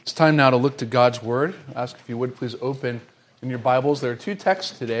It's time now to look to God's Word. I ask if you would please open in your Bibles. There are two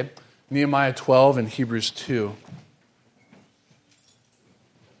texts today, Nehemiah 12 and Hebrews 2.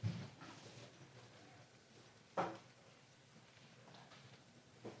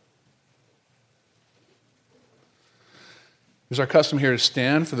 It's our custom here to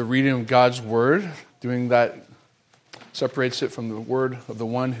stand for the reading of God's Word. Doing that separates it from the word of the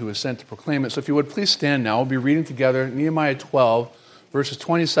one who is sent to proclaim it. So if you would please stand now. We'll be reading together Nehemiah 12, verses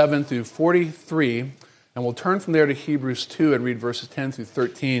 27 through 43, and we'll turn from there to Hebrews 2 and read verses 10 through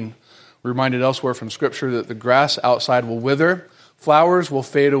 13. We're reminded elsewhere from Scripture that the grass outside will wither, flowers will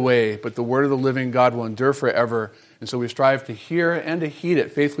fade away, but the word of the living God will endure forever. And so we strive to hear and to heed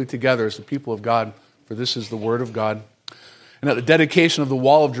it faithfully together as the people of God, for this is the word of God. And at the dedication of the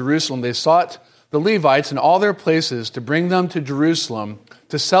wall of Jerusalem, they sought the Levites in all their places to bring them to Jerusalem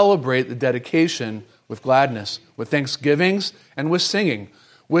to celebrate the dedication with gladness, with thanksgivings, and with singing,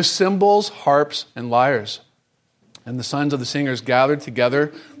 with cymbals, harps, and lyres. And the sons of the singers gathered together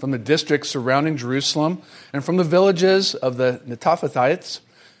from the districts surrounding Jerusalem and from the villages of the Netophathites,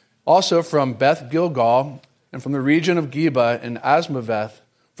 also from Beth Gilgal and from the region of Geba and Asmaveth,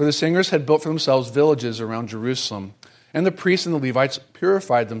 for the singers had built for themselves villages around Jerusalem. And the priests and the Levites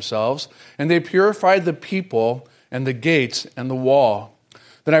purified themselves, and they purified the people and the gates and the wall.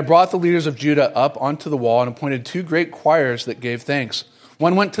 Then I brought the leaders of Judah up onto the wall and appointed two great choirs that gave thanks.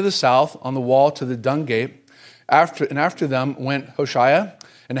 One went to the south on the wall to the dung gate. After them went Hoshea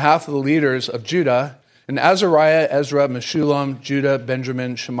and half of the leaders of Judah, and Azariah, Ezra, Meshullam, Judah,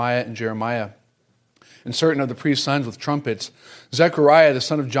 Benjamin, Shemaiah, and Jeremiah. And certain of the priest's sons with trumpets, Zechariah, the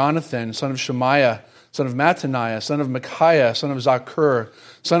son of Jonathan, son of Shemaiah, son of Mattaniah, son of Micaiah, son of Zakur,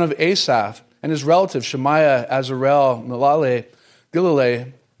 son of Asaph, and his relatives Shemaiah, Azarel, Milaleh,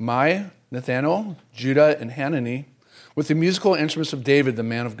 Gilaleh, Mai, Nathanael, Judah, and Hanani, with the musical instruments of David, the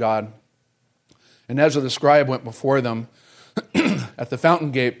man of God. And Ezra the scribe went before them at the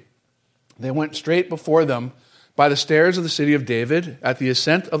fountain gate. They went straight before them by the stairs of the city of David, at the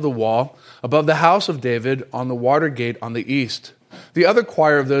ascent of the wall, above the house of David, on the water gate on the east. The other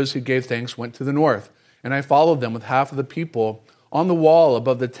choir of those who gave thanks went to the north, and I followed them with half of the people on the wall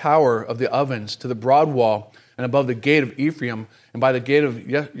above the tower of the ovens to the broad wall, and above the gate of Ephraim, and by the gate of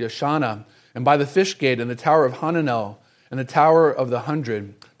Yeshana, and by the fish gate, and the tower of Hananel, and the tower of the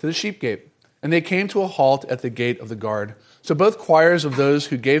 100, to the sheep gate. And they came to a halt at the gate of the guard. So both choirs of those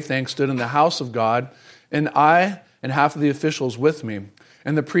who gave thanks stood in the house of God, and I and half of the officials with me.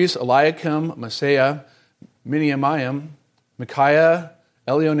 And the priests Eliakim, Maaseiah, Miniamayim, Micaiah,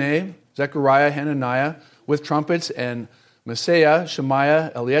 Elionai, Zechariah, Hananiah, with trumpets, and Maaseiah,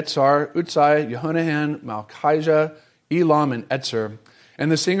 Shemaiah, Eleazar, Utsai, Yehonahan, Malchijah, Elam, and Etzer.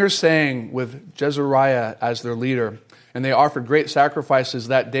 And the singers sang with Jezariah as their leader. And they offered great sacrifices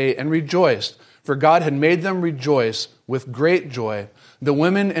that day and rejoiced, for God had made them rejoice with great joy. The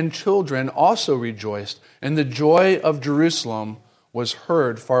women and children also rejoiced, and the joy of Jerusalem was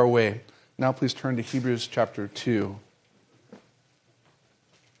heard far away. Now please turn to Hebrews chapter 2.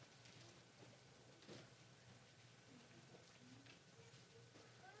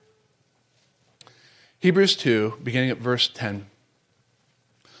 Hebrews 2, beginning at verse 10.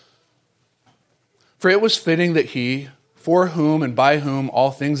 For it was fitting that he, for whom and by whom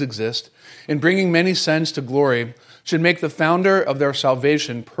all things exist, in bringing many sons to glory, should make the founder of their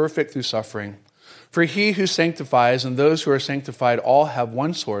salvation perfect through suffering. For he who sanctifies and those who are sanctified all have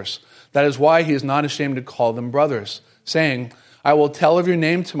one source. That is why he is not ashamed to call them brothers, saying, I will tell of your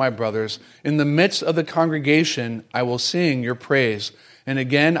name to my brothers. In the midst of the congregation I will sing your praise. And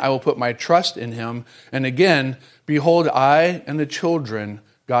again, I will put my trust in him. And again, behold, I and the children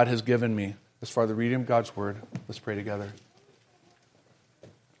God has given me. As far as the reading of God's word, let's pray together.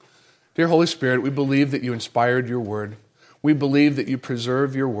 Dear Holy Spirit, we believe that you inspired your word. We believe that you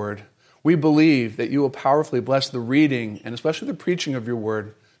preserve your word. We believe that you will powerfully bless the reading and especially the preaching of your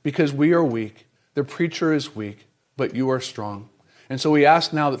word, because we are weak. The preacher is weak, but you are strong. And so we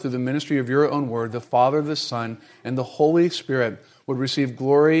ask now that through the ministry of your own word, the Father, the Son, and the Holy Spirit would receive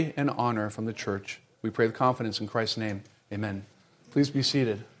glory and honor from the church. We pray with confidence in Christ's name. Amen. Please be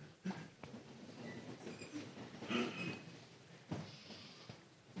seated.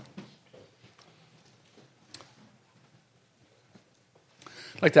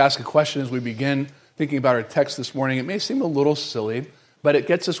 I'd like to ask a question as we begin thinking about our text this morning. It may seem a little silly, but it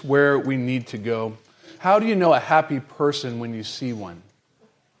gets us where we need to go. How do you know a happy person when you see one?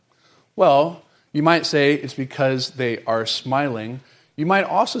 Well, you might say it's because they are smiling. You might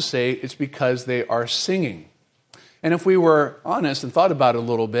also say it's because they are singing. And if we were honest and thought about it a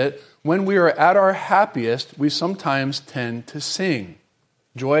little bit, when we are at our happiest, we sometimes tend to sing.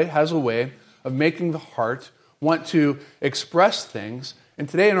 Joy has a way of making the heart want to express things. And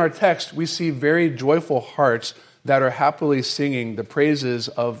today in our text, we see very joyful hearts that are happily singing the praises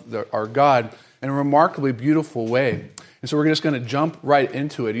of our God in a remarkably beautiful way. And so we're just going to jump right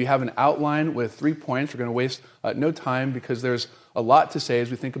into it. You have an outline with 3 points. We're going to waste no time because there's a lot to say as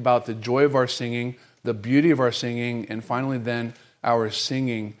we think about the joy of our singing, the beauty of our singing, and finally then our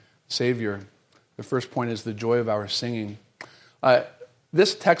singing Savior. The first point is the joy of our singing.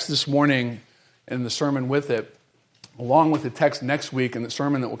 This text this morning and the sermon with it, along with the text next week and the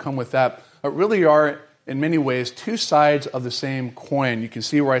sermon that will come with that, really are in many ways two sides of the same coin. You can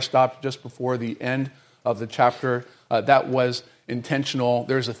see where I stopped just before the end of the chapter. That was intentional.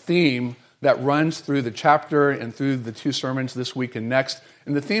 There's a theme that runs through the chapter and through the two sermons this week and next.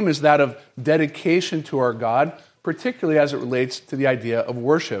 And the theme is that of dedication to our God, particularly as it relates to the idea of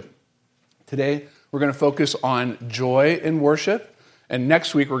worship. Today, we're going to focus on joy in worship. And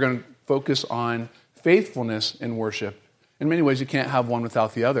next week, we're going to focus on faithfulness in worship. In many ways, you can't have one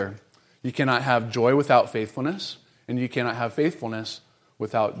without the other. You cannot have joy without faithfulness, and you cannot have faithfulness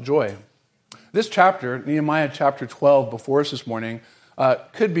without joy. This chapter, Nehemiah chapter 12, before us this morning,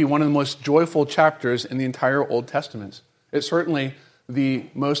 could be one of the most joyful chapters in the entire Old Testament. It's certainly the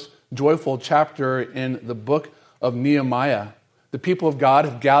most joyful chapter in the book of Nehemiah. The people of God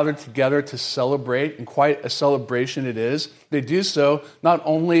have gathered together to celebrate, and quite a celebration it is. They do so not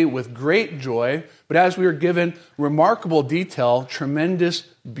only with great joy, but as we are given remarkable detail, tremendous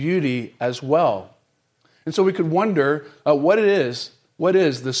beauty as well. And so we could wonder what is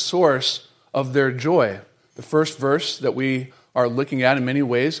the source of their joy. The first verse that we are looking at in many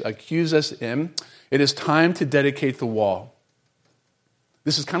ways cues us in. It is time to dedicate the wall.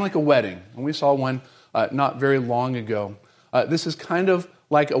 This is kind of like a wedding, and we saw one not very long ago. This is kind of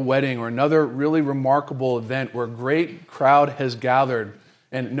like a wedding or another really remarkable event where a great crowd has gathered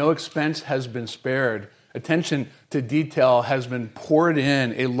and no expense has been spared. Attention to detail has been poured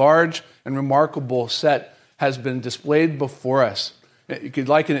in. A large and remarkable set has been displayed before us. You could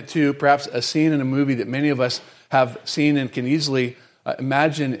liken it to perhaps a scene in a movie that many of us have seen and can easily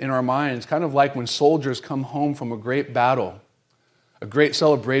imagine in our minds, kind of like when soldiers come home from a great battle. A great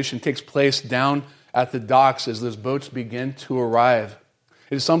celebration takes place down at the docks as those boats begin to arrive.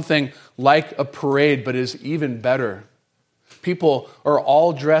 It is something like a parade, but is even better. People are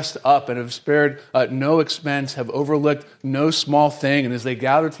all dressed up and have spared no expense, have overlooked no small thing. And as they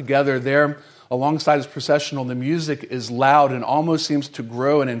gather together there alongside this processional, the music is loud and almost seems to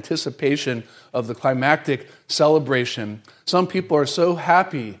grow in anticipation of the climactic celebration. Some people are so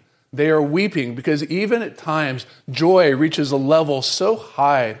happy they are weeping because even at times, joy reaches a level so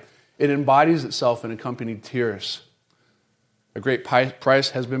high it embodies itself in accompanied tears. A great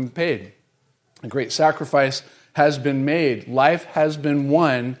price has been paid. A great sacrifice has been made. Life has been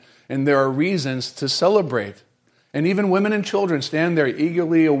won, and there are reasons to celebrate. And even women and children stand there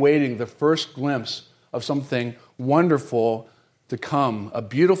eagerly awaiting the first glimpse of something wonderful to come. A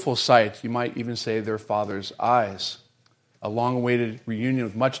beautiful sight, you might even say, their father's eyes. A long-awaited reunion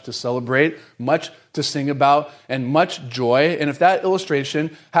with much to celebrate, much to sing about, and much joy. And if that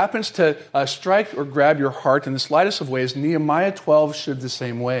illustration happens to strike or grab your heart in the slightest of ways, Nehemiah 12 should the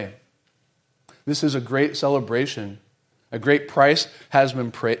same way. This is a great celebration. A great price has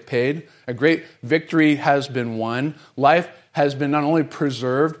been paid. A great victory has been won. Life has been not only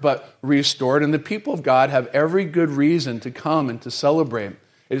preserved, but restored. And the people of God have every good reason to come and to celebrate.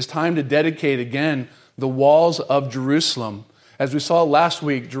 It is time to dedicate again the walls of Jerusalem. As we saw last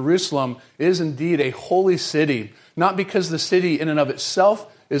week, Jerusalem is indeed a holy city, not because the city in and of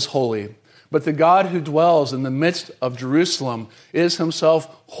itself is holy, but the God who dwells in the midst of Jerusalem is himself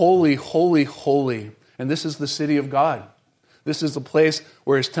holy, holy, holy. And this is the city of God. This is the place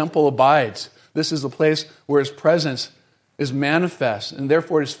where his temple abides. This is the place where his presence is manifest, and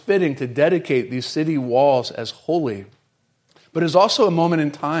therefore it is fitting to dedicate these city walls as holy. But it is also a moment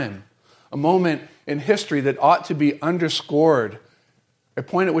in time, a moment in history that ought to be underscored, a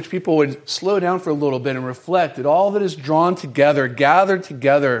point at which people would slow down for a little bit and reflect at all that is drawn together, gathered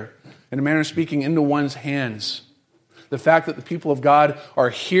together, in a manner of speaking, into one's hands. The fact that the people of God are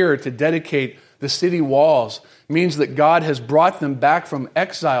here to dedicate the city walls means that God has brought them back from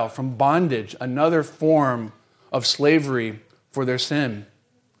exile, from bondage, another form of slavery for their sin.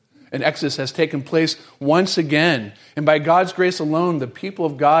 An exodus has taken place once again. And by God's grace alone, the people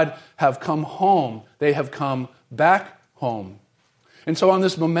of God have come home. They have come back home. And so on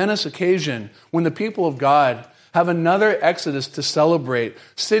this momentous occasion, when the people of God have another exodus to celebrate,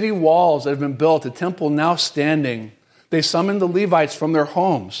 city walls that have been built, a temple now standing, they summon the Levites from their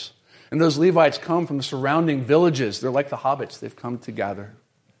homes. And those Levites come from the surrounding villages. They're like the hobbits. They've come to gather.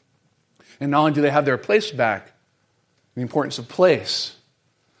 And not only do they have their place back, the importance of place,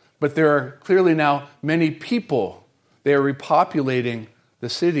 but there are clearly now many people. They are repopulating the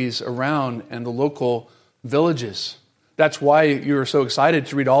cities around and the local villages. That's why you were so excited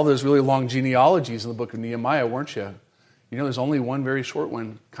to read all those really long genealogies in the book of Nehemiah, weren't you? You know, there's only one very short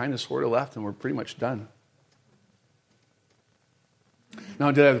one, kind of sort of left, and we're pretty much done.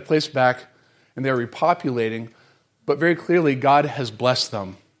 Now, they have the place back, and they're repopulating, but very clearly, God has blessed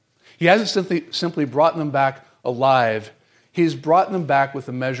them. He hasn't simply brought them back alive. He's brought them back with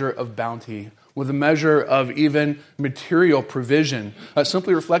a measure of bounty, with a measure of even material provision,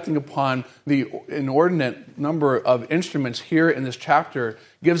 simply reflecting upon the inordinate number of instruments here in this chapter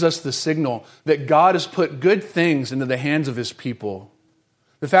gives us the signal that God has put good things into the hands of his people.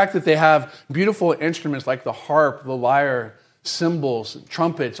 The fact that they have beautiful instruments like the harp, the lyre, cymbals,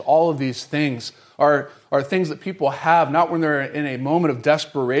 trumpets, all of these things are things that people have, not when they're in a moment of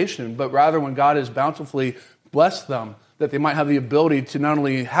desperation, but rather when God has bountifully blessed them, that they might have the ability to not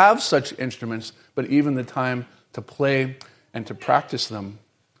only have such instruments, but even the time to play and to practice them.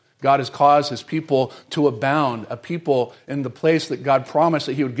 God has caused his people to abound, a people in the place that God promised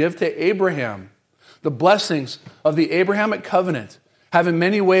that he would give to Abraham. The blessings of the Abrahamic covenant have in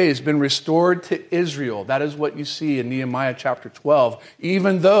many ways been restored to Israel. That is what you see in Nehemiah chapter 12,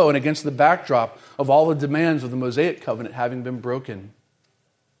 even though and against the backdrop of all the demands of the Mosaic covenant having been broken.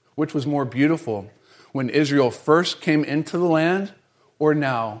 Which was more beautiful, when Israel first came into the land, or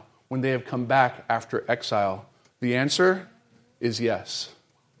now when they have come back after exile? The answer is yes.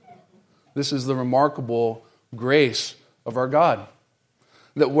 This is the remarkable grace of our God.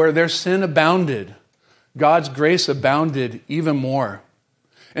 That where their sin abounded, God's grace abounded even more.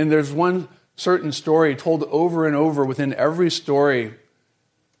 And there's one certain story told over and over within every story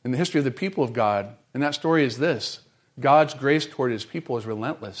in the history of the people of God, and that story is this: God's grace toward his people is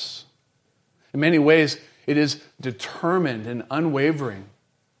relentless. In many ways, it is determined and unwavering.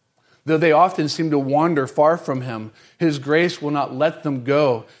 Though they often seem to wander far from him, his grace will not let them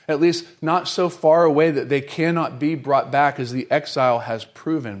go, at least not so far away that they cannot be brought back, as the exile has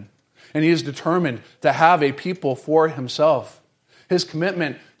proven. And he is determined to have a people for himself. His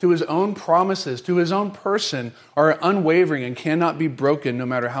commitment to his own promises, to his own person, are unwavering and cannot be broken, no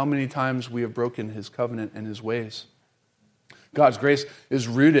matter how many times we have broken his covenant and his ways. God's grace is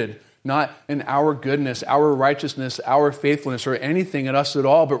rooted not in our goodness, our righteousness, our faithfulness, or anything in us at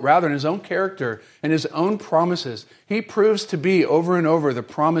all, but rather in his own character and his own promises. He proves to be over and over the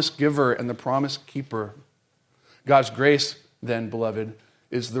promise giver and the promise keeper. God's grace, then, beloved,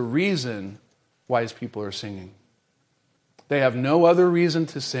 is the reason why his people are singing. They have no other reason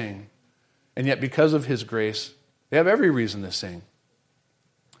to sing, and yet because of his grace, they have every reason to sing.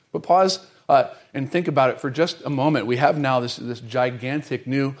 But pause and think about it for just a moment. We have now this gigantic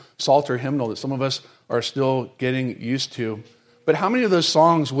new Psalter hymnal that some of us are still getting used to. But how many of those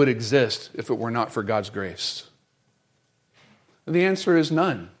songs would exist if it were not for God's grace? The answer is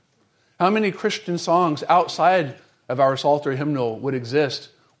none. How many Christian songs outside of our Psalter hymnal would exist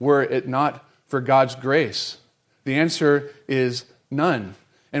were it not for God's grace? The answer is none.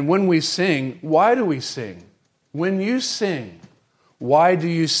 And when we sing, why do we sing? When you sing, why do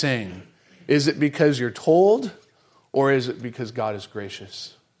you sing? Is it because you're told, or is it because God is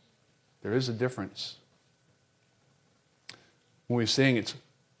gracious? There is a difference. When we sing, it's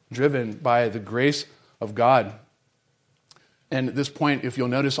driven by the grace of God. And at this point, if you'll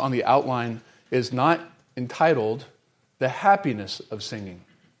notice on the outline, is not entitled "The Happiness of Singing,"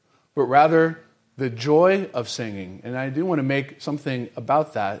 but rather the joy of singing. And I do want to make something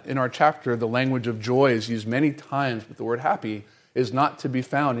about that. In our chapter, the language of joy is used many times, but the word happy is not to be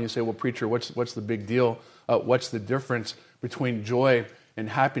found. And you say, well, preacher, what's the big deal? What's the difference between joy and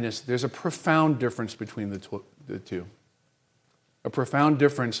happiness? There's a profound difference between the two. A profound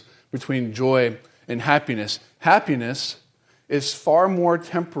difference between joy and happiness. Happiness is far more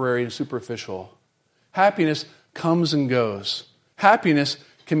temporary and superficial. Happiness comes and goes. Happiness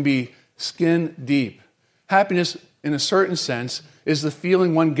can be skin deep. Happiness, in a certain sense, is the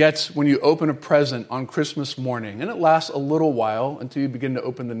feeling one gets when you open a present on Christmas morning. And it lasts a little while until you begin to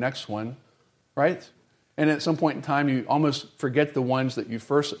open the next one, right? And at some point in time, you almost forget the ones that you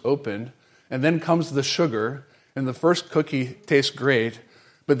first opened. And then comes the sugar, and the first cookie tastes great,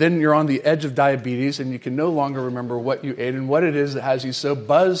 but then you're on the edge of diabetes, and you can no longer remember what you ate and what it is that has you so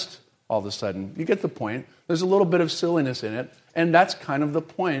buzzed all of a sudden. You get the point. There's a little bit of silliness in it, and that's kind of the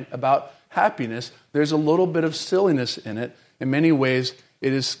point about happiness. There's a little bit of silliness in it. In many ways,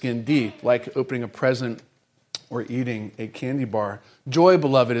 it is skin deep, like opening a present or eating a candy bar. Joy,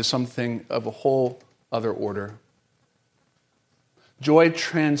 beloved, is something of a whole other order. Joy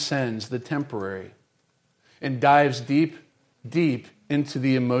transcends the temporary and dives deep, deep into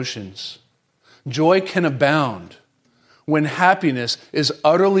the emotions. Joy can abound when happiness is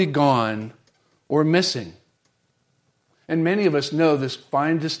utterly gone or missing. And many of us know this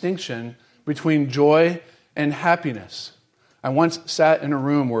fine distinction between joy and happiness. I once sat in a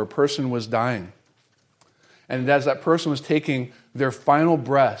room where a person was dying. And as that person was taking their final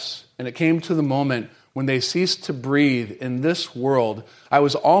breaths, and it came to the moment when they ceased to breathe in this world, I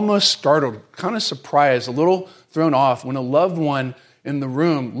was almost startled, kind of surprised, a little thrown off when a loved one in the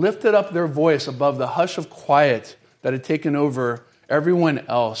room lifted up their voice above the hush of quiet that had taken over everyone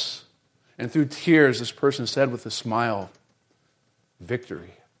else. And through tears, this person said with a smile,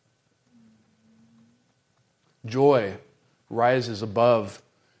 "Victory." Joy rises above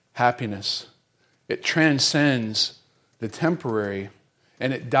happiness. It transcends the temporary,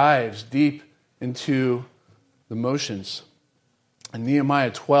 and it dives deep into the motions. In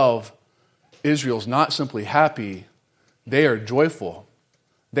Nehemiah 12, Israel's not simply happy, they are joyful.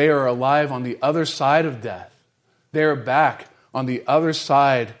 They are alive on the other side of death. They are back on the other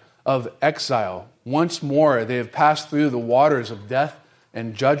side of exile. Once more, they have passed through the waters of death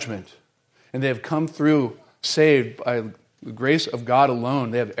and judgment, and they have come through saved by the grace of God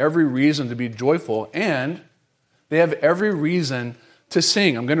alone. They have every reason to be joyful, and they have every reason to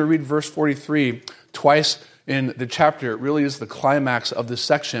sing. I'm going to read verse 43 twice in the chapter. It really is the climax of this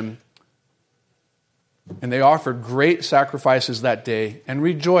section. And they offered great sacrifices that day and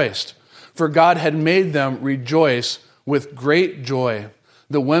rejoiced, for God had made them rejoice with great joy.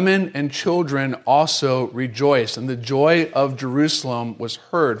 The women and children also rejoiced, and the joy of Jerusalem was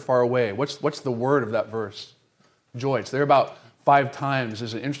heard far away. What's the word of that verse? Joy. It's there about 5 times.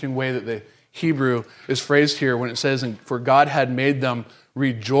 There's an interesting way that the Hebrew is phrased here when it says, "For God had made them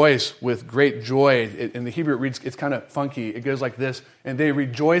rejoice with great joy." In the Hebrew, it reads, it's kind of funky. It goes like this, "And they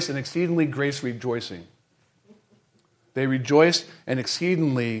rejoice in exceedingly great rejoicing." They rejoiced in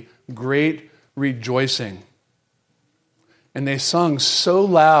exceedingly great rejoicing. And they sung so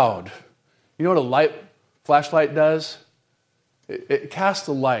loud. You know what a flashlight does? It casts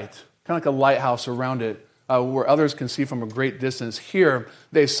a light, kind of like a lighthouse around it, where others can see from a great distance. Here,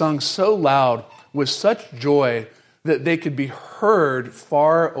 they sung so loud with such joy that they could be heard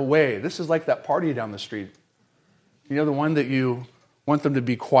far away. This is like that party down the street. You know, the one that you want them to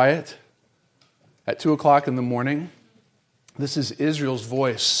be quiet at 2 o'clock in the morning? This is Israel's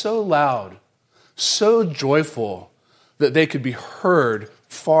voice, so loud, so joyful, that they could be heard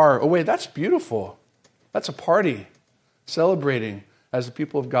far away. That's beautiful. That's a party, celebrating as the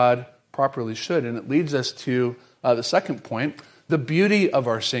people of God properly should. And it leads us to the second point, the beauty of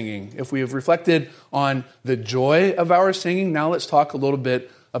our singing. If we have reflected on the joy of our singing, now let's talk a little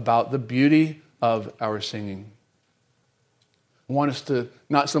bit about the beauty of our singing. I want us to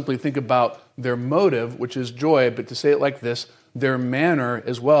not simply think about their motive, which is joy, but to say it like this, their manner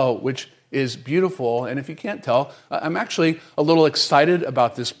as well, which is beautiful. And if you can't tell, I'm actually a little excited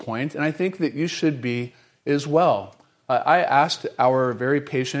about this point, and I think that you should be as well. I asked our very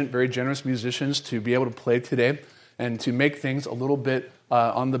patient, very generous musicians to be able to play today and to make things a little bit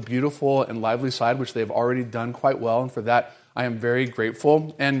on the beautiful and lively side, which they've already done quite well, and for that I am very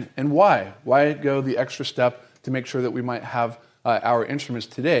grateful. And why? Why go the extra step to make sure that we might have our instruments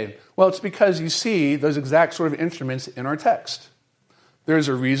today? Well, it's because you see those exact sort of instruments in our text. There's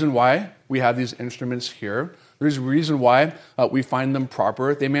a reason why we have these instruments here. There's a reason why we find them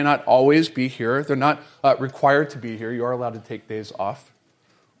proper. They may not always be here. They're not required to be here. You are allowed to take days off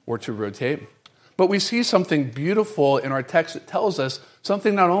or to rotate. But we see something beautiful in our text that tells us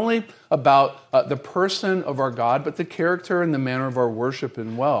something not only about the person of our God, but the character and the manner of our worship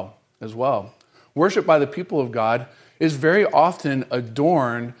as well. Worship by the people of God is very often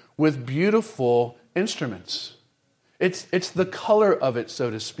adorned with beautiful instruments. It's the color of it, so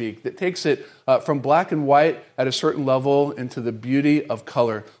to speak, that takes it from black and white at a certain level into the beauty of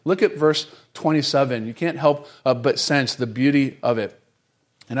color. Look at verse 27. You can't help but sense the beauty of it.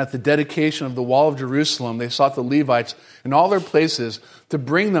 And at the dedication of the wall of Jerusalem, they sought the Levites in all their places to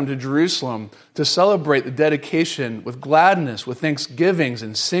bring them to Jerusalem to celebrate the dedication with gladness, with thanksgivings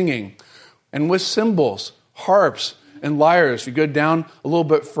and singing, and with cymbals, harps, and lyres. If you go down a little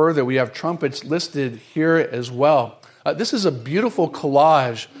bit further, we have trumpets listed here as well. This is a beautiful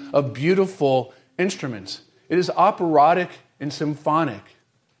collage of beautiful instruments. It is operatic and symphonic.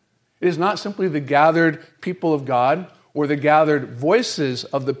 It is not simply the gathered people of God or the gathered voices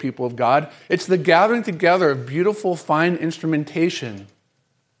of the people of God. It's the gathering together of beautiful, fine instrumentation.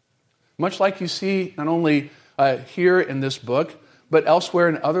 Much like you see not only here in this book, but elsewhere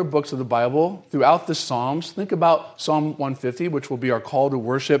in other books of the Bible, throughout the Psalms, think about Psalm 150, which will be our call to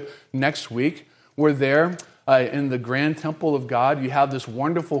worship next week. We're there in the grand temple of God. You have this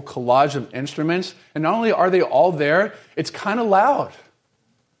wonderful collage of instruments, and not only are they all there, it's kind of loud.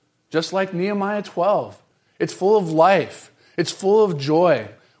 Just like Nehemiah 12. It's full of life. It's full of joy.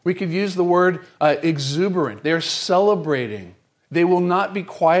 We could use the word exuberant. They're celebrating. They will not be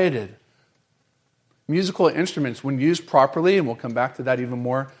quieted. Musical instruments, when used properly, and we'll come back to that even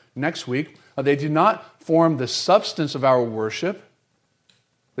more next week, they do not form the substance of our worship.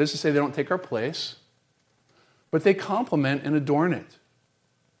 That is to say, they don't take our place, but they complement and adorn it.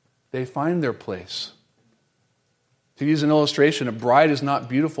 They find their place. To use an illustration, a bride is not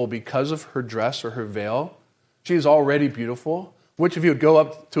beautiful because of her dress or her veil. She is already beautiful. Which of you would go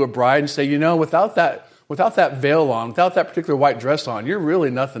up to a bride and say, without that veil on, without that particular white dress on, you're really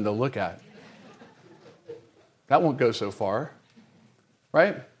nothing to look at. That won't go so far,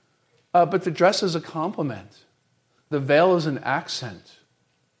 right? But the dress is a compliment. The veil is an accent.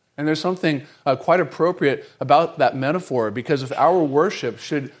 And there's something quite appropriate about that metaphor, because if our worship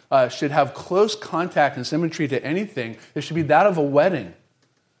should have close contact and symmetry to anything, it should be that of a wedding.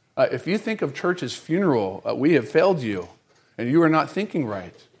 If you think of church as funeral, we have failed you, and you are not thinking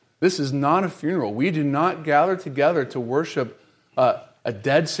right. This is not a funeral. We do not gather together to worship a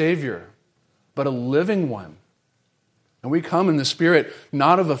dead Savior, but a living one. And we come in the spirit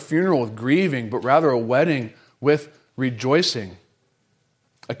not of a funeral with grieving, but rather a wedding with rejoicing.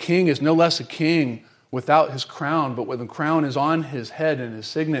 A king is no less a king without his crown, but when the crown is on his head and his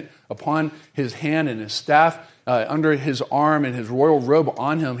signet upon his hand and his staff under his arm and his royal robe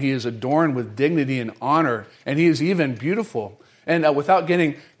on him, he is adorned with dignity and honor, and he is even beautiful. And without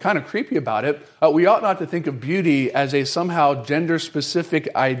getting kind of creepy about it, we ought not to think of beauty as a somehow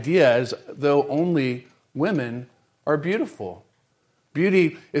gender-specific idea, as though only women are beautiful.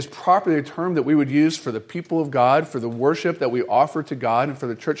 Beauty is properly a term that we would use for the people of God, for the worship that we offer to God, and for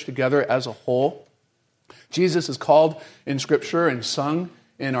the church together as a whole. Jesus is called in Scripture and sung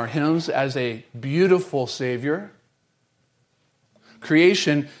in our hymns as a beautiful Savior.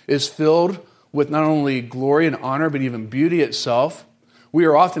 Creation is filled with not only glory and honor, but even beauty itself. We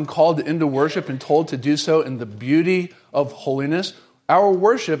are often called into worship and told to do so in the beauty of holiness. Our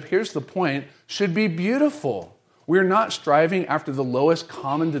worship, here's the point, should be beautiful. We're not striving after the lowest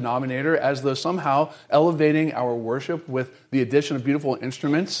common denominator, as though somehow elevating our worship with the addition of beautiful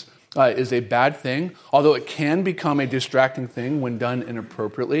instruments is a bad thing, although it can become a distracting thing when done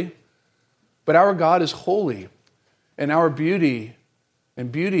inappropriately. But our God is holy, and our beauty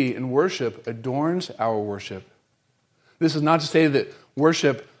in worship adorns our worship. This is not to say that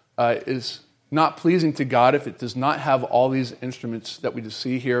worship is not pleasing to God if it does not have all these instruments that we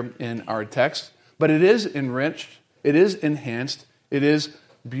see here in our text, but it is enriched, it is enhanced, it is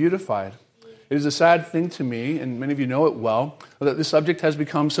beautified. It is a sad thing to me, and many of you know it well, that this subject has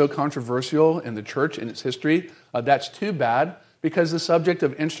become so controversial in the church in its history. That's too bad, because the subject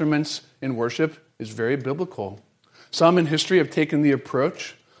of instruments in worship is very biblical. Some in history have taken the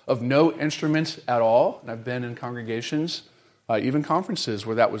approach of no instruments at all, and I've been in congregations, even conferences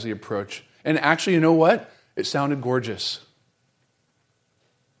where that was the approach. And actually, you know what? It sounded gorgeous.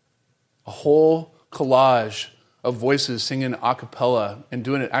 A whole collage of voices singing a cappella and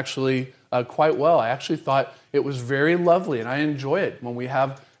doing it actually quite well. I actually thought it was very lovely, and I enjoy it when we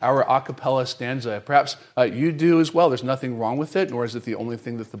have our a cappella stanza. Perhaps you do as well. There's nothing wrong with it, nor is it the only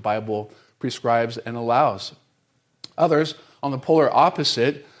thing that the Bible prescribes and allows. Others, on the polar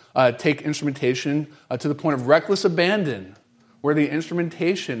opposite, take instrumentation to the point of reckless abandon, where the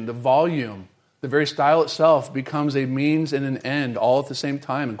instrumentation, the volume, the very style itself becomes a means and an end all at the same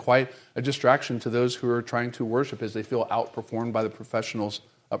time, and quite a distraction to those who are trying to worship as they feel outperformed by the professionals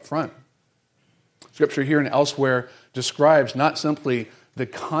up front. Scripture here and elsewhere describes not simply the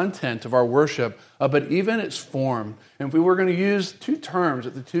content of our worship, but even its form. And if we were going to use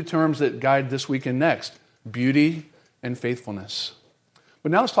the two terms that guide this week and next, beauty and faithfulness.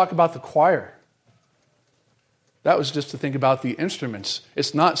 But now let's talk about the choir. That was just to think about the instruments.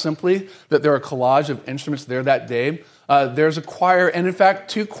 It's not simply that there are a collage of instruments there that day. There's a choir, and in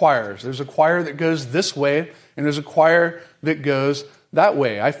fact, two choirs. There's a choir that goes this way, and there's a choir that goes that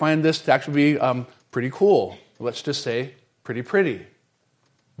way. I find this to actually be pretty cool. Let's just say pretty.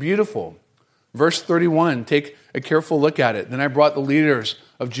 Beautiful. Verse 31, take a careful look at it. Then I brought the leaders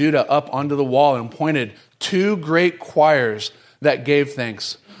of Judah up onto the wall and appointed two great choirs that gave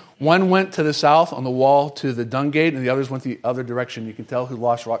thanks. One went to the south on the wall to the dung gate, and the others went the other direction. You can tell who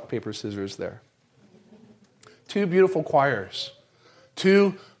lost rock, paper, scissors there. Two beautiful choirs.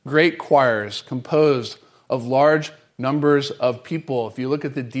 Two great choirs composed of large numbers of people. If you look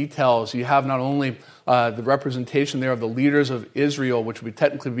at the details, you have not only the representation there of the leaders of Israel, which would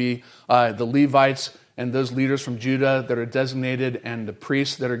technically be the Levites and those leaders from Judah that are designated and the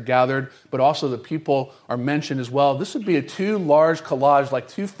priests that are gathered, but also the people are mentioned as well. This would be a two large collage, like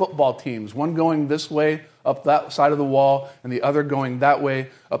two football teams, one going this way up that side of the wall and the other going that way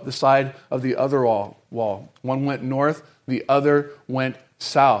up the side of the other wall. One went north, the other went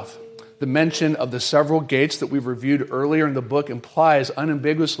south. The mention of the several gates that we've reviewed earlier in the book implies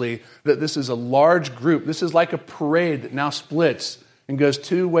unambiguously that this is a large group. This is like a parade that now splits and goes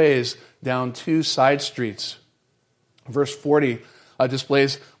two ways down two side streets. Verse 40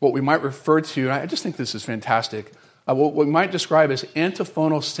 displays what we might refer to, and I just think this is fantastic, what we might describe as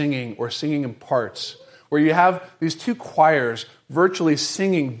antiphonal singing or singing in parts, where you have these two choirs virtually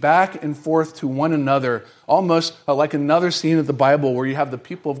singing back and forth to one another, almost like another scene of the Bible where you have the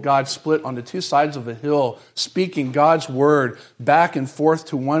people of God split onto two sides of a hill, speaking God's word back and forth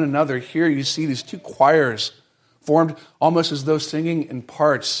to one another. Here you see these two choirs formed almost as though singing in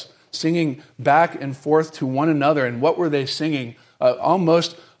parts, singing back and forth to one another. And what were they singing?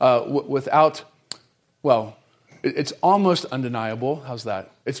 Almost without, well, it's almost undeniable. How's that?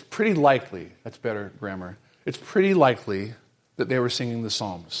 It's pretty likely, that's better grammar, it's pretty likely that they were singing the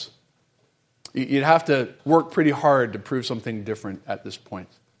Psalms. You'd have to work pretty hard to prove something different at this point,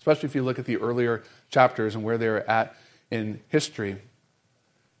 especially if you look at the earlier chapters and where they were at in history.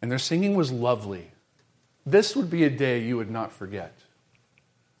 And their singing was lovely. This would be a day you would not forget.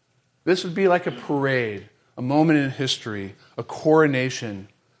 This would be like a parade, a moment in history, a coronation.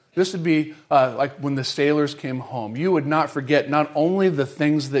 This would be like when the sailors came home. You would not forget not only the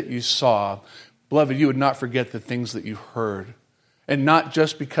things that you saw, beloved, you would not forget the things that you heard. And not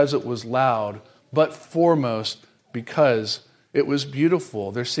just because it was loud, but foremost because it was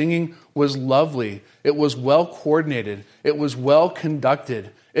beautiful. Their singing was lovely. It was well coordinated. It was well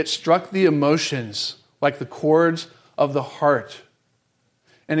conducted. It struck the emotions like the chords of the heart.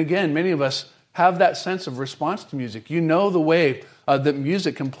 And again, many of us have that sense of response to music. You know the way that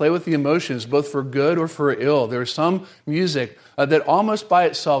music can play with the emotions, both for good or for ill. There's some music that almost by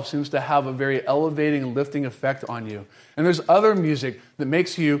itself seems to have a very elevating and lifting effect on you. And there's other music that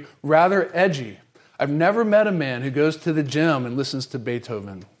makes you rather edgy. I've never met a man who goes to the gym and listens to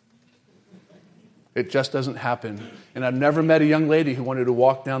Beethoven. It just doesn't happen. And I've never met a young lady who wanted to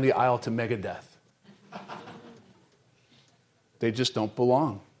walk down the aisle to Megadeth. They just don't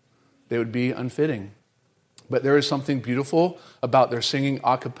belong. They would be unfitting. But there is something beautiful about their singing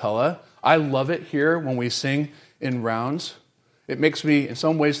a cappella. I love it here when we sing in rounds. It makes me, in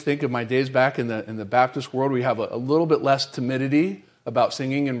some ways, think of my days back in the Baptist world. We have a little bit less timidity about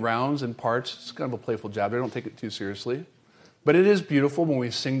singing in rounds and parts. It's kind of a playful jab. I don't take it too seriously. But it is beautiful when we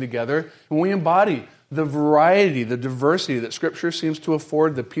sing together and when we embody the variety, the diversity that Scripture seems to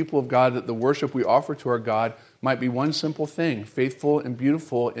afford the people of God, that the worship we offer to our God might be one simple thing, faithful and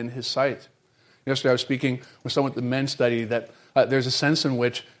beautiful in His sight. Yesterday I was speaking with someone at the men's study that there's a sense in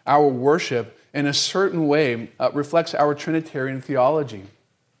which our worship in a certain way reflects our Trinitarian theology.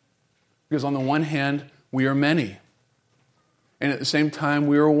 Because on the one hand, we are many. And at the same time,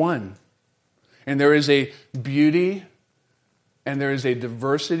 we are one. And there is a beauty and there is a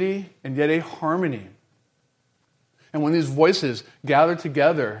diversity and yet a harmony. And when these voices gather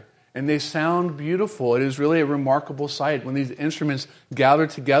together and they sound beautiful, it is really a remarkable sight. When these instruments gather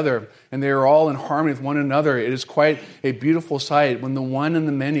together and they are all in harmony with one another, it is quite a beautiful sight. When the one and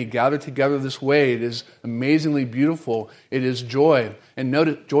the many gather together this way, it is amazingly beautiful. It is joy and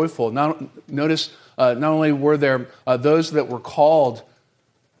joyful. Notice not only were there those that were called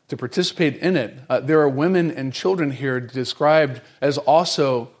to participate in it, there are women and children here described as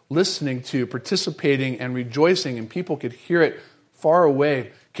also listening to, participating, and rejoicing, and people could hear it far away.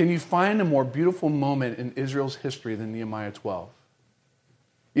 Can you find a more beautiful moment in Israel's history than Nehemiah 12?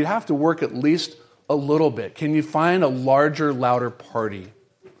 You'd have to work at least a little bit. Can you find a larger, louder party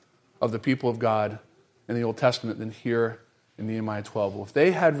of the people of God in the Old Testament than here in Nehemiah 12? Well, if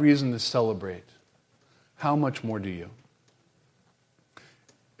they had reason to celebrate, how much more do you?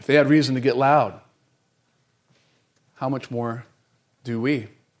 If they had reason to get loud, how much more do we?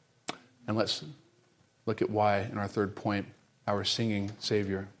 And let's look at why in our third point, our singing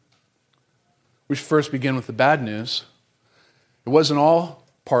Savior. We should first begin with the bad news. It wasn't all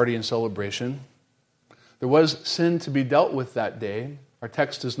party and celebration. There was sin to be dealt with that day. Our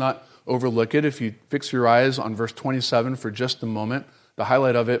text does not overlook it. If you fix your eyes on verse 27 for just a moment, the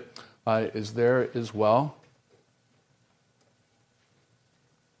highlight of it is there as well.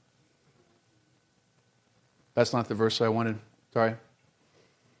 That's not the verse I wanted. Sorry.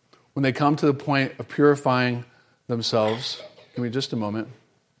 When they come to the point of purifying themselves. Give me just a moment.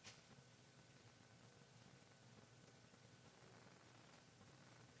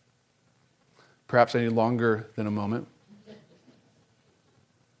 Perhaps I need longer than a moment.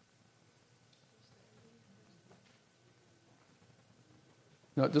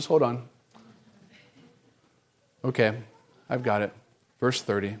 No, just hold on. Okay, I've got it. Verse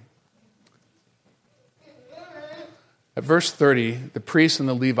 30. At verse 30, the priests and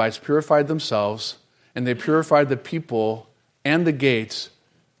the Levites purified themselves, and they purified the people and the gates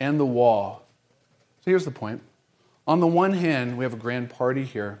and the wall. So here's the point. On the one hand, we have a grand party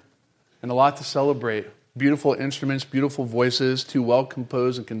here and a lot to celebrate. Beautiful instruments, beautiful voices, two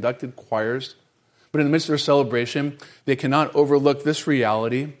well-composed and conducted choirs. But in the midst of their celebration, they cannot overlook this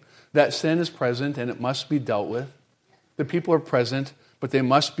reality that sin is present and it must be dealt with. The people are present, but they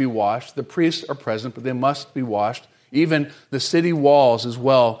must be washed. The priests are present, but they must be washed. Even the city walls as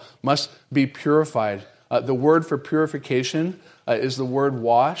well must be purified. The word for purification is the word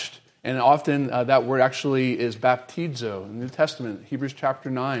washed, and often that word actually is baptizo. In the New Testament, Hebrews chapter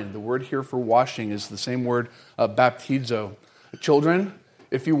 9, the word here for washing is the same word, baptizo. Children,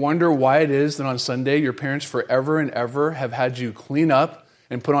 if you wonder why it is that on Sunday your parents forever and ever have had you clean up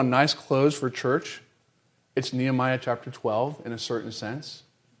and put on nice clothes for church, it's Nehemiah chapter 12 in a certain sense.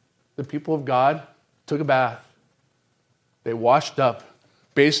 The people of God took a bath. They washed up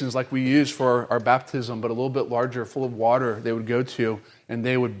basins like we use for our baptism, but a little bit larger, full of water they would go to, and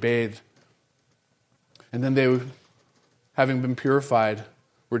they would bathe. And then they would, having been purified,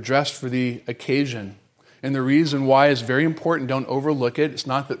 were dressed for the occasion. And the reason why is very important. Don't overlook it. It's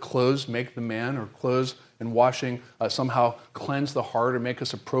not that clothes make the man, or clothes and washing somehow cleanse the heart or make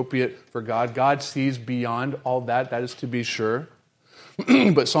us appropriate for God. God sees beyond all that. That is to be sure.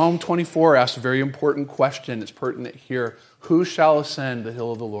 But Psalm 24 asks a very important question. It's pertinent here. Who shall ascend the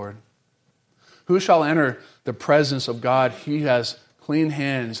hill of the Lord? Who shall enter the presence of God? He has clean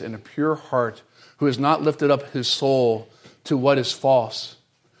hands and a pure heart, who has not lifted up his soul to what is false.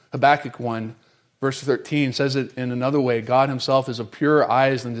 Habakkuk 1, verse 13 says it in another way. God himself is of purer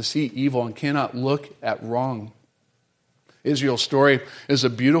eyes than to see evil and cannot look at wrong. Israel's story is a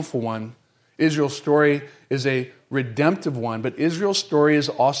beautiful one. Israel's story is a redemptive one, but Israel's story is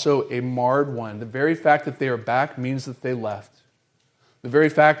also a marred one. The very fact that they are back means that they left. The very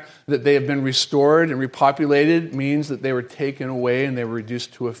fact that they have been restored and repopulated means that they were taken away and they were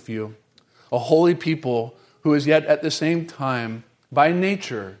reduced to a few. A holy people who is yet at the same time, by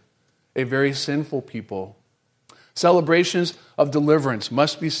nature, a very sinful people. Celebrations of deliverance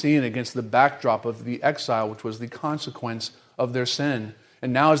must be seen against the backdrop of the exile, which was the consequence of their sin.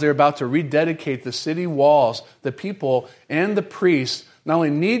 And now as they're about to rededicate the city walls, the people and the priests not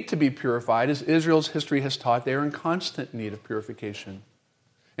only need to be purified, as Israel's history has taught, they are in constant need of purification.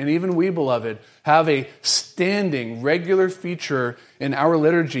 And even we, beloved, have a standing, regular feature in our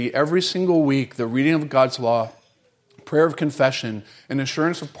liturgy every single week, the reading of God's law, prayer of confession, and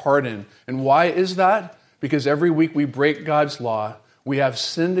assurance of pardon. And why is that? Because every week we break God's law, we have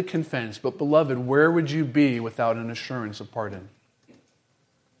sin to confess. But beloved, where would you be without an assurance of pardon?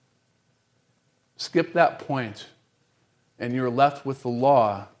 Skip that point, and you're left with the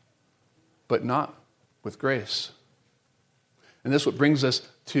law, but not with grace. And this is what brings us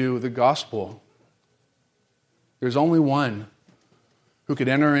to the gospel. There's only one who could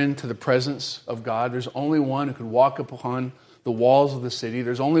enter into the presence of God. There's only one who could walk upon the walls of the city.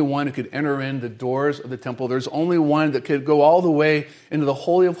 There's only one who could enter in the doors of the temple. There's only one that could go all the way into the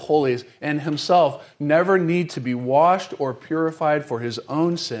Holy of Holies and himself never need to be washed or purified for his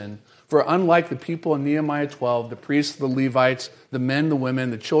own sin. For unlike the people in Nehemiah 12, the priests, the Levites, the men, the women,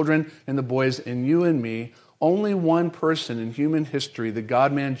 the children, and the boys, and you and me, only one person in human history, the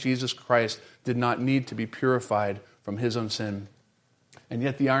God-man Jesus Christ, did not need to be purified from his own sin. And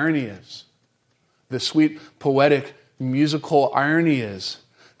yet the irony is, the sweet, poetic, musical irony is,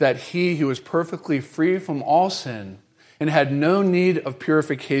 that he who was perfectly free from all sin and had no need of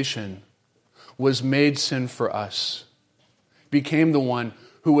purification was made sin for us, became the one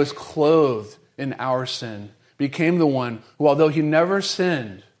who was clothed in our sin, became the one who, although he never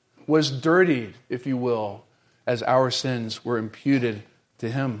sinned, was dirtied, if you will, as our sins were imputed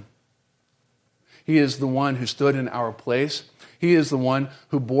to him. He is the one who stood in our place. He is the one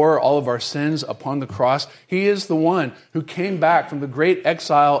who bore all of our sins upon the cross. He is the one who came back from the great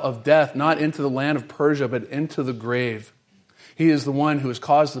exile of death, not into the land of Persia, but into the grave. He is the one who has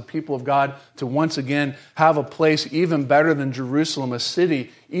caused the people of God to once again have a place even better than Jerusalem, a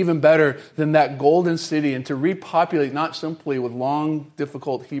city even better than that golden city, and to repopulate not simply with long,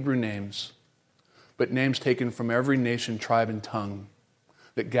 difficult Hebrew names, but names taken from every nation, tribe, and tongue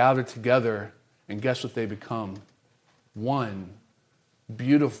that gather together, and guess what they become? one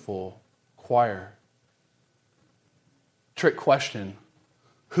beautiful choir. Trick question.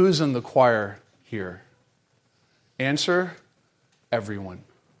 Who's in the choir here? Answer, everyone.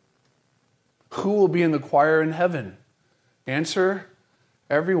 Who will be in the choir in heaven? Answer,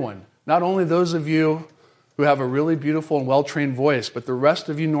 everyone. Not only those of you who have a really beautiful and well-trained voice, but the rest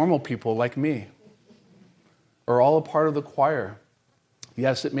of you normal people like me are all a part of the choir.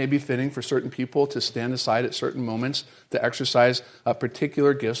 Yes, it may be fitting for certain people to stand aside at certain moments to exercise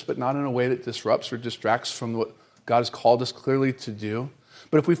particular gifts, but not in a way that disrupts or distracts from what God has called us clearly to do.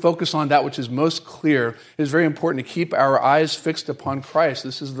 But if we focus on that which is most clear, it is very important to keep our eyes fixed upon Christ.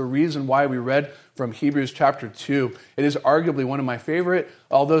 This is the reason why we read from Hebrews chapter 2. It is arguably one of my favorite,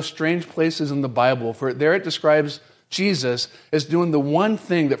 although strange places in the Bible, for there it describes Jesus as doing the one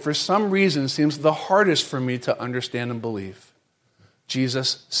thing that for some reason seems the hardest for me to understand and believe.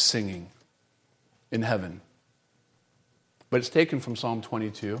 Jesus singing in heaven. But it's taken from Psalm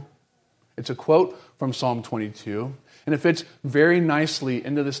 22. It's a quote from Psalm 22. And it fits very nicely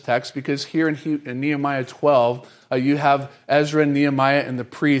into this text because here in Nehemiah 12, you have Ezra and Nehemiah and the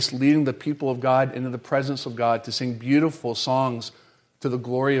priests leading the people of God into the presence of God to sing beautiful songs to the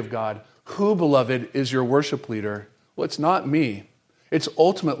glory of God. Who, beloved, is your worship leader? Well, it's not me. It's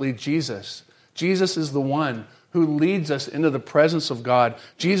ultimately Jesus. Jesus is the one who leads us into the presence of God.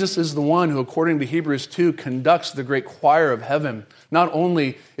 Jesus is the one who, according to Hebrews 2, conducts the great choir of heaven. Not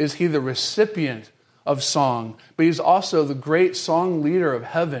only is he the recipient of song, but he's also the great song leader of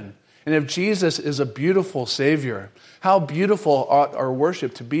heaven. And if Jesus is a beautiful Savior, how beautiful ought our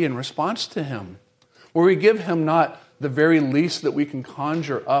worship to be in response to him, where we give him not the very least that we can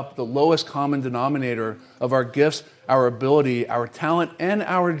conjure up, the lowest common denominator of our gifts, our ability, our talent, and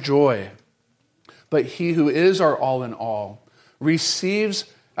our joy, but he who is our all in all receives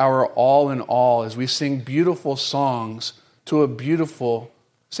our all in all as we sing beautiful songs to a beautiful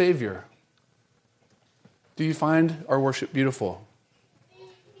Savior. Do you find our worship beautiful?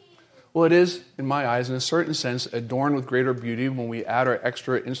 Well, it is, in my eyes, in a certain sense, adorned with greater beauty when we add our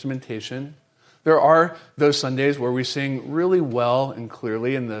extra instrumentation. There are those Sundays where we sing really well and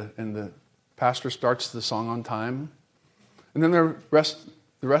clearly, and the pastor starts the song on time. And then the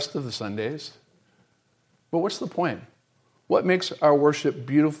rest of the Sundays. But what's the point? What makes our worship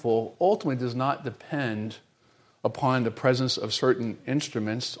beautiful ultimately does not depend upon the presence of certain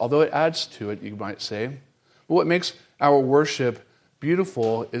instruments, although it adds to it, you might say. But what makes our worship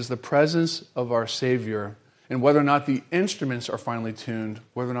beautiful is the presence of our Savior, and whether or not the instruments are finely tuned,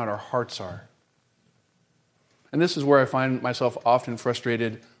 whether or not our hearts are. And this is where I find myself often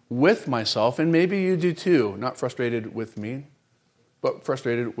frustrated with myself, and maybe you do too, not frustrated with me, but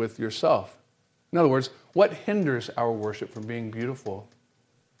frustrated with yourself. In other words, what hinders our worship from being beautiful?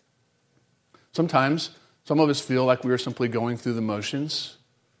 Sometimes, some of us feel like we are simply going through the motions.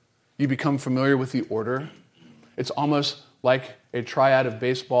 You become familiar with the order. It's almost like a triad of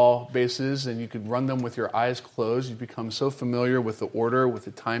baseball bases, and you could run them with your eyes closed. You become so familiar with the order, with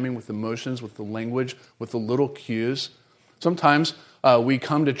the timing, with the motions, with the language, with the little cues. Sometimes we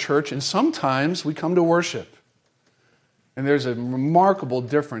come to church, and sometimes we come to worship. And there's a remarkable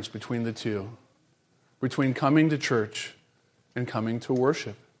difference between the two, between coming to church and coming to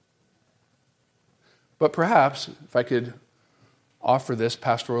worship. But perhaps, if I could offer this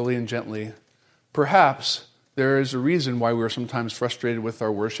pastorally and gently, perhaps there is a reason why we are sometimes frustrated with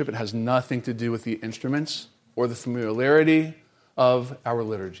our worship. It has nothing to do with the instruments or the familiarity of our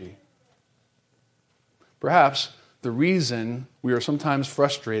liturgy. Perhaps the reason we are sometimes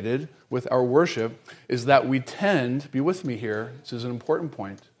frustrated with our worship is that we tend, be with me here, this is an important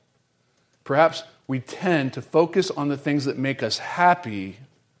point, perhaps we tend to focus on the things that make us happy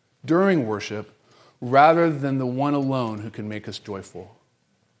during worship rather than the one alone who can make us joyful.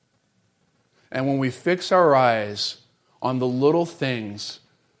 And when we fix our eyes on the little things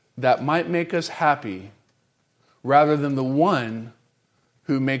that might make us happy rather than the one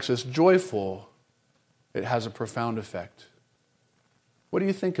who makes us joyful, it has a profound effect. What do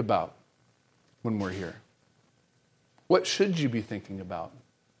you think about when we're here? What should you be thinking about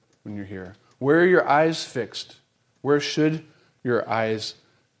when you're here? Where are your eyes fixed? Where should your eyes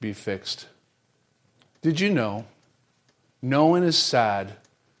be fixed? Did you know no one is sad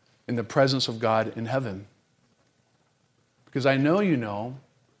in the presence of God in heaven? Because I know you know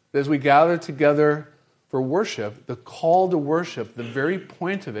that as we gather together for worship, the call to worship, the very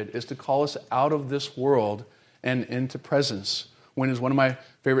point of it is to call us out of this world and into presence. When, as one of my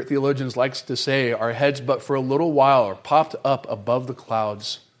favorite theologians likes to say, our heads but for a little while are popped up above the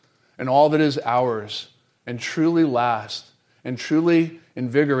clouds, and all that is ours and truly lasts and truly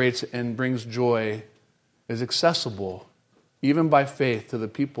invigorates and brings joy is accessible, even by faith, to the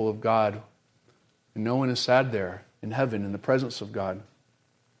people of God. And no one is sad there in heaven in the presence of God.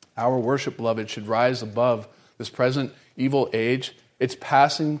 Our worship, beloved, should rise above this present evil age, its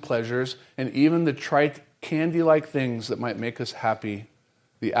passing pleasures, and even the trite candy-like things that might make us happy,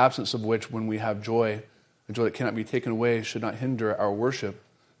 the absence of which, when we have joy, the joy that cannot be taken away, should not hinder our worship.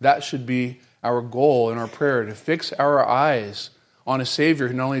 That should be our goal in our prayer, to fix our eyes on a Savior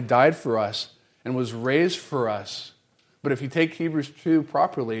who not only died for us and was raised for us, but if you take Hebrews 2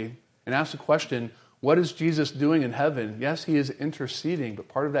 properly and ask the question, what is Jesus doing in heaven? Yes, he is interceding, but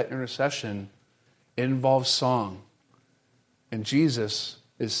part of that intercession involves song. And Jesus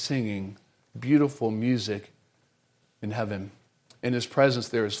is singing beautiful music in heaven. In his presence,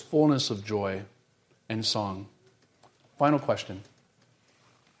 there is fullness of joy and song. Final question.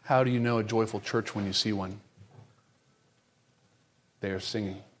 How do you know a joyful church when you see one? They are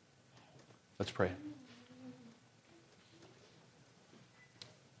singing. Let's pray.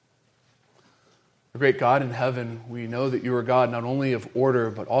 Our great God in heaven, we know that you are God not only of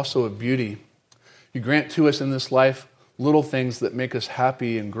order, but also of beauty. You grant to us in this life little things that make us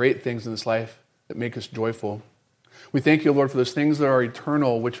happy and great things in this life that make us joyful. We thank you, Lord, for those things that are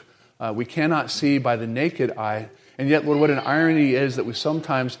eternal, which we cannot see by the naked eye. And yet, Lord, what an irony is that we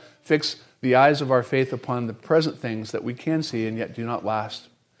sometimes fix the eyes of our faith upon the present things that we can see and yet do not last.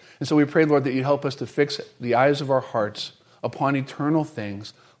 And so we pray, Lord, that you help us to fix the eyes of our hearts upon eternal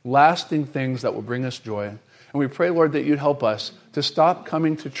things, lasting things that will bring us joy. And we pray, Lord, that you'd help us to stop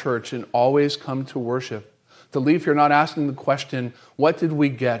coming to church and always come to worship. To leave here not asking the question, what did we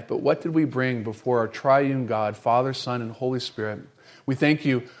get, but what did we bring before our triune God, Father, Son, and Holy Spirit? We thank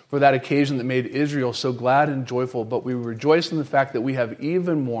you for that occasion that made Israel so glad and joyful, but we rejoice in the fact that we have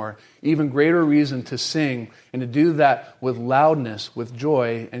even more, even greater reason to sing and to do that with loudness, with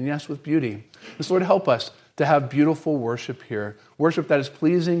joy, and yes, with beauty. And so, Lord, help us to have beautiful worship here, worship that is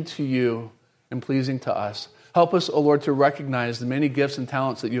pleasing to you and pleasing to us. Help us, O Lord, to recognize the many gifts and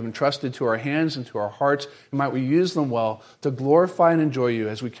talents that you have entrusted to our hands and to our hearts, and might we use them well to glorify and enjoy you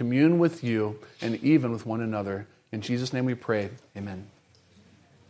as we commune with you and even with one another. In Jesus' name we pray. Amen.